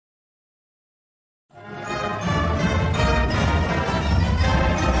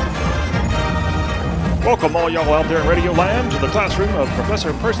Welcome all y'all out there in Radio Land to the classroom of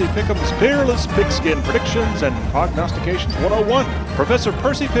Professor Percy Pickem's Fearless Pigskin Predictions and Prognostications 101. Professor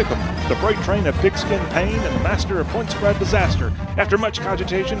Percy Pickem, the freight train of pigskin pain and the master of point spread disaster. After much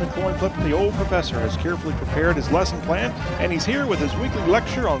cogitation and coin flipping, the old professor has carefully prepared his lesson plan, and he's here with his weekly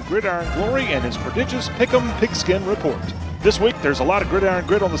lecture on gridiron glory and his prodigious Pickem Pigskin Report. This week, there's a lot of gridiron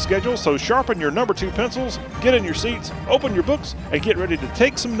grit on the schedule, so sharpen your number 2 pencils, get in your seats, open your books, and get ready to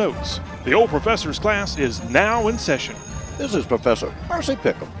take some notes. The old professor's class is now in session. This is Professor Percy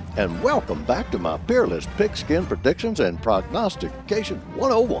Pickem, and welcome back to my Fearless Pigskin Predictions and Prognostications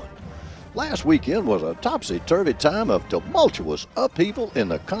 101. Last weekend was a topsy-turvy time of tumultuous upheaval in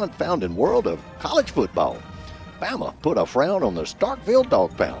the confounding world of college football. Bama put a frown on the Starkville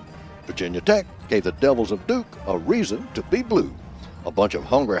Dog Pound. Virginia Tech gave the Devils of Duke a reason to be blue. A bunch of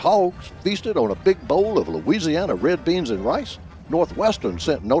hungry hogs feasted on a big bowl of Louisiana red beans and rice. Northwestern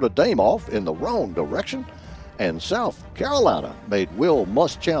sent Notre Dame off in the wrong direction. And South Carolina made Will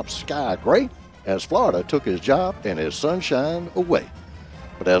Muschamp's sky gray as Florida took his job and his sunshine away.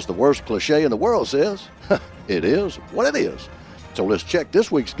 But as the worst cliche in the world says, it is what it is. So let's check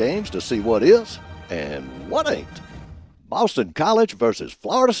this week's games to see what is and what ain't. Boston College versus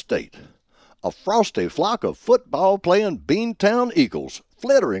Florida State. A frosty flock of football-playing Beantown Eagles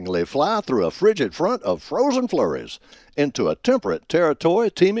flitteringly fly through a frigid front of frozen flurries into a temperate territory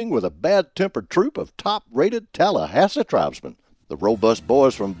teeming with a bad-tempered troop of top-rated Tallahassee tribesmen. The robust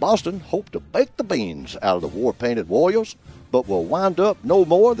boys from Boston hope to bake the beans out of the war-painted Warriors, but will wind up no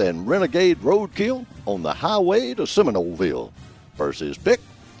more than renegade roadkill on the highway to Seminoleville. Percy's pick.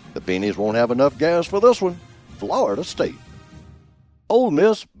 The Beanies won't have enough gas for this one. Florida State. Ole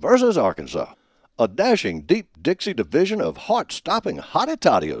Miss versus Arkansas. A dashing deep Dixie division of heart-stopping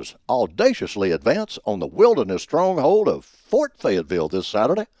hotty-toddies audaciously advance on the wilderness stronghold of Fort Fayetteville this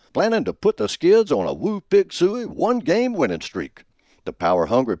Saturday, planning to put the Skids on a Woo Pig Suey one-game winning streak. The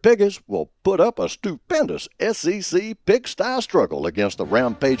power-hungry Piggies will put up a stupendous SEC pigsty struggle against the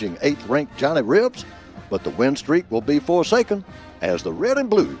rampaging 8th-ranked Johnny Rebs, but the win streak will be forsaken as the red and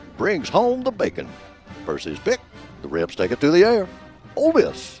blue brings home the bacon. Percy's pick. The Rebs take it to the air. Ole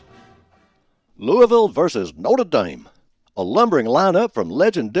Miss. Louisville versus Notre Dame. A lumbering lineup from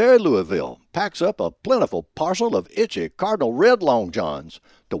legendary Louisville packs up a plentiful parcel of itchy Cardinal Red Long Johns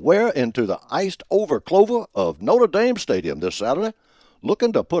to wear into the iced-over clover of Notre Dame Stadium this Saturday,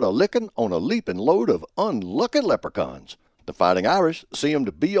 looking to put a licking on a leaping load of unlucky leprechauns. The Fighting Irish seem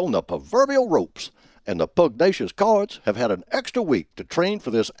to be on the proverbial ropes, and the pugnacious Cards have had an extra week to train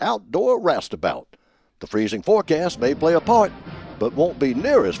for this outdoor roustabout. The freezing forecast may play a part, but won't be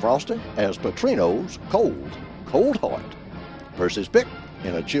near as frosty as Petrino's cold heart. Percy's pick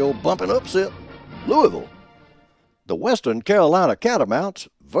in a chill bumping upset. Louisville. The Western Carolina Catamounts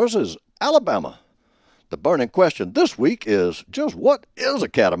versus Alabama. The burning question this week is just what is a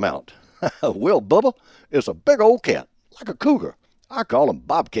catamount? Well, Bubba, it's a big old cat, like a cougar. I call them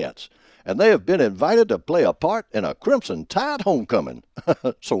bobcats. And they have been invited to play a part in a Crimson Tide homecoming.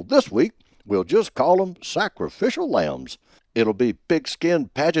 So this week, we'll just call them sacrificial lambs. It'll be pigskin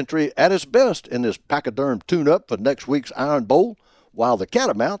pageantry at its best in this pachyderm tune-up for next week's Iron Bowl, while the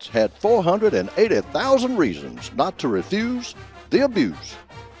Catamounts had 480,000 reasons not to refuse the abuse.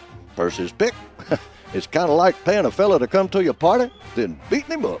 Percy's pick. It's kind of like paying a fella to come to your party, then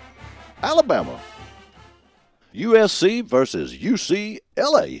beating him up. Alabama. USC versus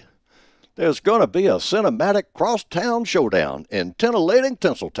UCLA. There's going to be a cinematic crosstown showdown in titillating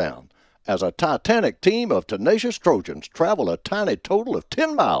Tinseltown as a titanic team of tenacious Trojans travel a tiny total of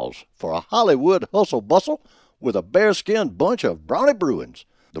 10 miles for a Hollywood hustle-bustle with a bear-skinned bunch of Brownie Bruins.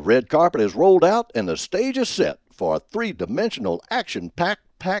 The red carpet is rolled out and the stage is set for a three-dimensional action-packed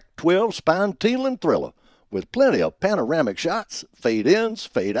Pac-12 spine-tingling thriller with plenty of panoramic shots, fade-ins,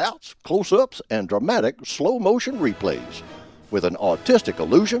 fade-outs, close-ups, and dramatic slow-motion replays with an artistic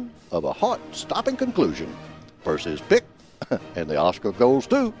illusion of a heart-stopping conclusion. Percy's pick, and the Oscar goes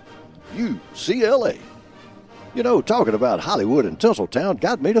to UCLA. You know, talking about Hollywood and Tinseltown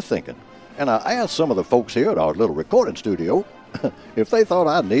got me to thinking, and I asked some of the folks here at our little recording studio if they thought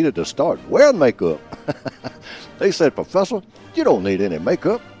I needed to start wearing makeup. They said, Professor, you don't need any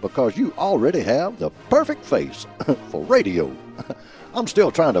makeup because you already have the perfect face for radio. I'm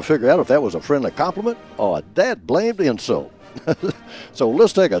still trying to figure out if that was a friendly compliment or a dad-blamed insult. So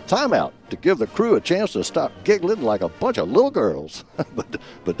let's take a timeout to give the crew a chance to stop giggling like a bunch of little girls.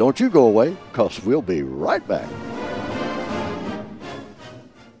 But don't you go away, because we'll be right back.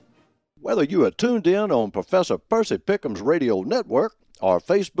 Whether you are tuned in on Professor Percy Pickem's radio network, our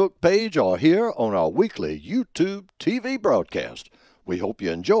Facebook page, or here on our weekly YouTube TV broadcast, We hope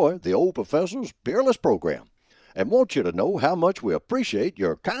you enjoy the Old Professor's Peerless program and want you to know how much we appreciate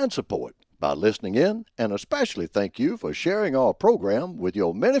your kind support by listening in, and especially thank you for sharing our program with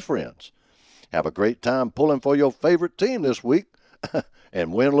your many friends. Have a great time pulling for your favorite team this week,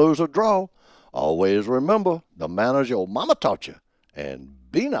 and win, lose, or draw, always remember the manners your mama taught you, and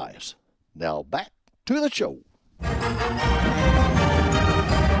be nice. Now back to the show.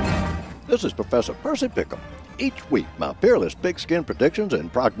 This is Professor Percy Pickem. Each week, my peerless pigskin predictions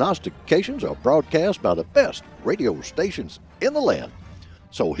and prognostications are broadcast by the best radio stations in the land.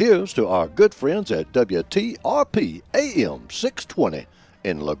 So here's to our good friends at WTRP AM 620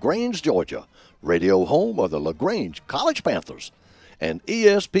 in LaGrange, Georgia, radio home of the LaGrange College Panthers, and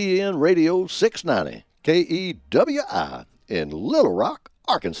ESPN Radio 690 KEWI in Little Rock,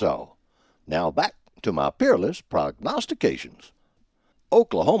 Arkansas. Now back to my peerless prognostications.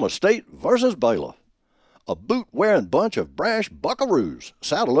 Oklahoma State versus Baylor. A boot-wearing bunch of brash buckaroos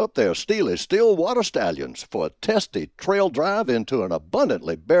saddle up their steely Stillwater stallions for a testy trail drive into an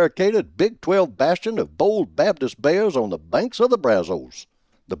abundantly barricaded Big 12 bastion of bold Baptist bears on the banks of the Brazos.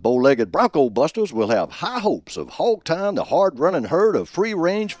 The bow-legged Bronco Busters will have high hopes of hog-tying the hard-running herd of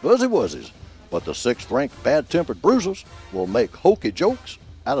free-range fuzzy wuzzies, but the 6th-ranked bad-tempered bruisers will make hokey jokes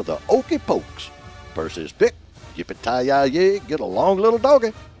out of the okey pokes. Percy's pick, yippee-ti-yi-yi, get along, little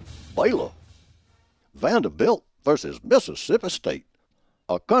doggy. Baylor. Vanderbilt versus Mississippi State.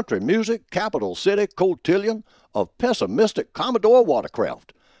 A country music capital city cotillion of pessimistic Commodore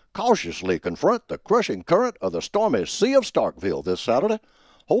watercraft cautiously confront the crushing current of the stormy Sea of Starkville this Saturday,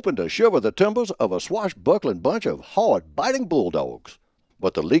 hoping to shiver the timbers of a swashbuckling bunch of hard-biting bulldogs.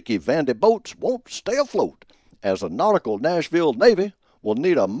 But the leaky Vandy boats won't stay afloat, as the nautical Nashville Navy will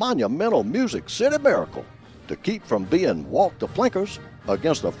need a monumental Music City miracle to keep from being walk the plinkers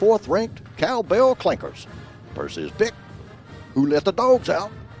against the 4th-ranked Cowbell Clankers. Percy's pick, who let the dogs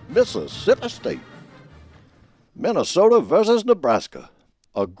out? Mississippi State. Minnesota versus Nebraska.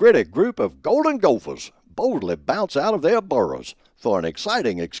 A gritty group of Golden Gophers boldly bounce out of their burrows for an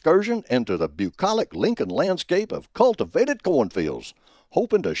exciting excursion into the bucolic Lincoln landscape of cultivated cornfields,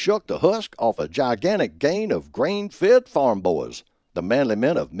 hoping to shuck the husk off a gigantic gain of grain-fed farm boys. The manly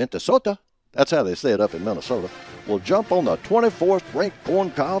men of Minnesota, that's how they say it up in Minnesota, will jump on the 24th-ranked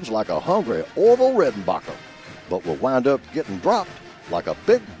corn cobs like a hungry Orville Redenbacher, but will wind up getting dropped like a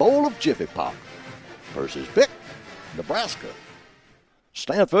big bowl of Jiffy Pop. Percy's pick, Nebraska.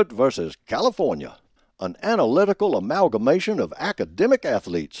 Stanford versus California. An analytical amalgamation of academic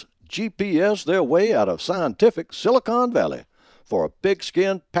athletes GPS their way out of scientific Silicon Valley for a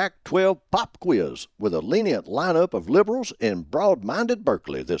pigskin Pac-12 pop quiz with a lenient lineup of liberals in broad-minded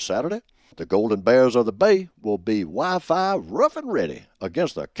Berkeley this Saturday. The Golden Bears of the Bay will be Wi-Fi rough and ready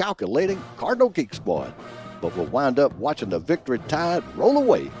against the calculating Cardinal Geek Squad, but will wind up watching the victory tide roll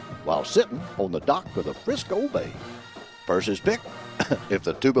away while sitting on the dock of the Frisco Bay. Percy's pick, if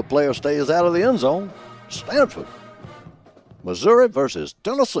the tuba player stays out of the end zone, Stanford. Missouri versus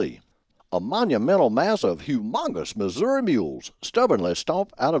Tennessee. A monumental mass of humongous Missouri mules stubbornly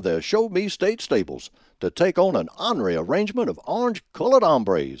stomp out of their Show Me State stables to take on an ornery arrangement of orange-colored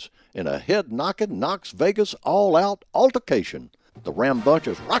hombres in a head-knocking Knox Vegas all-out altercation. The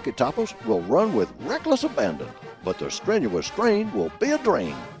rambunctious Rocky Toppers will run with reckless abandon, but the strenuous strain will be a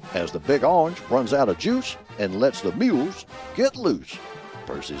drain as the Big Orange runs out of juice and lets the mules get loose.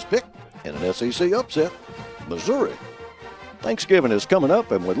 Percy's pick in an SEC upset, Missouri. Thanksgiving is coming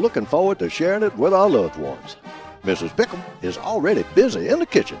up, and we're looking forward to sharing it with our loved ones. Mrs. Pickem is already busy in the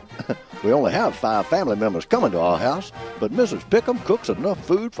kitchen. We only have 5 family members coming to our house, but Mrs. Pickem cooks enough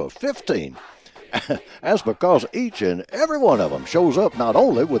food for 15. That's because each and every one of them shows up not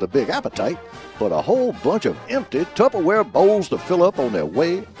only with a big appetite, but a whole bunch of empty Tupperware bowls to fill up on their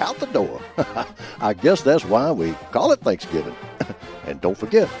way out the door. I guess that's why we call it Thanksgiving. And don't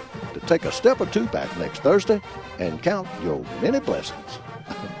forget to take a step or two back next Thursday and count your many blessings.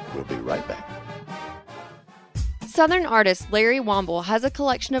 We'll be right back. Southern artist Larry Womble has a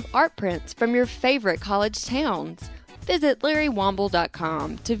collection of art prints from your favorite college towns. Visit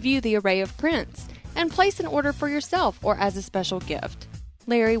LarryWomble.com to view the array of prints and place an order for yourself or as a special gift.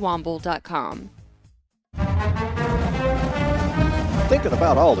 LarryWomble.com. Thinking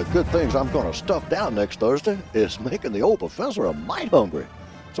about all the good things I'm going to stuff down next Thursday is making the old professor a mite hungry.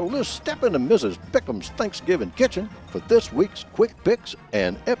 So let's step into Mrs. Pickem's Thanksgiving kitchen for this week's quick picks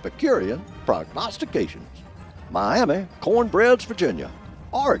and Epicurean prognostications. Miami cornbreads Virginia.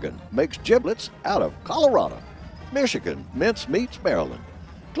 Oregon makes giblets out of Colorado. Michigan mince meats Maryland.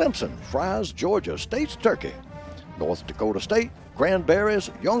 Clemson fries Georgia State's turkey. North Dakota State cranberries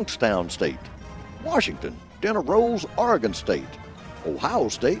Youngstown State. Washington dinner rolls Oregon State. Ohio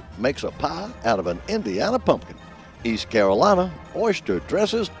State makes a pie out of an Indiana pumpkin. East Carolina oyster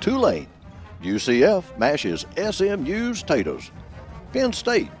dresses Tulane. UCF mashes SMU's taters. Penn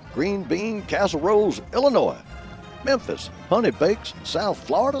State green bean casseroles Illinois. Memphis honey bakes South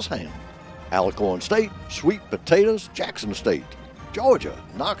Florida's ham. Alcorn State sweet potatoes Jackson State. Georgia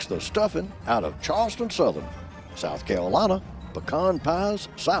knocks the stuffing out of Charleston Southern. South Carolina pecan pies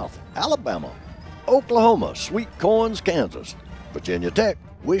South Alabama. Oklahoma sweet corns Kansas. Virginia Tech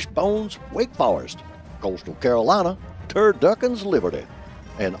wishbones Wake Forest. Coastal Carolina turduckins Liberty.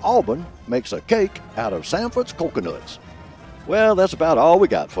 And Auburn makes a cake out of Sanford's coconuts. Well, that's about all we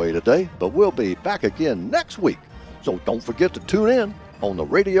got for you today, but we'll be back again next week. So don't forget to tune in on the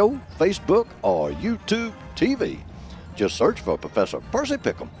radio, Facebook, or YouTube TV. Just search for Professor Percy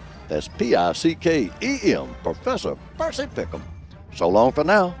Pickem. That's P-I-C-K-E-M, Professor Percy Pickem. So long for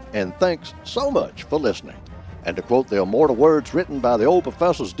now, and thanks so much for listening. And to quote the immortal words written by the old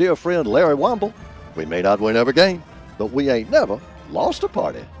professor's dear friend Larry Womble, we may not win every game, but we ain't never lost a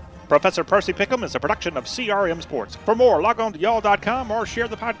party. Professor Percy Pickem is a production of CRM Sports. For more, log on to y'all.com or share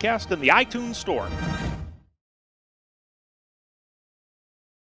the podcast in the iTunes Store.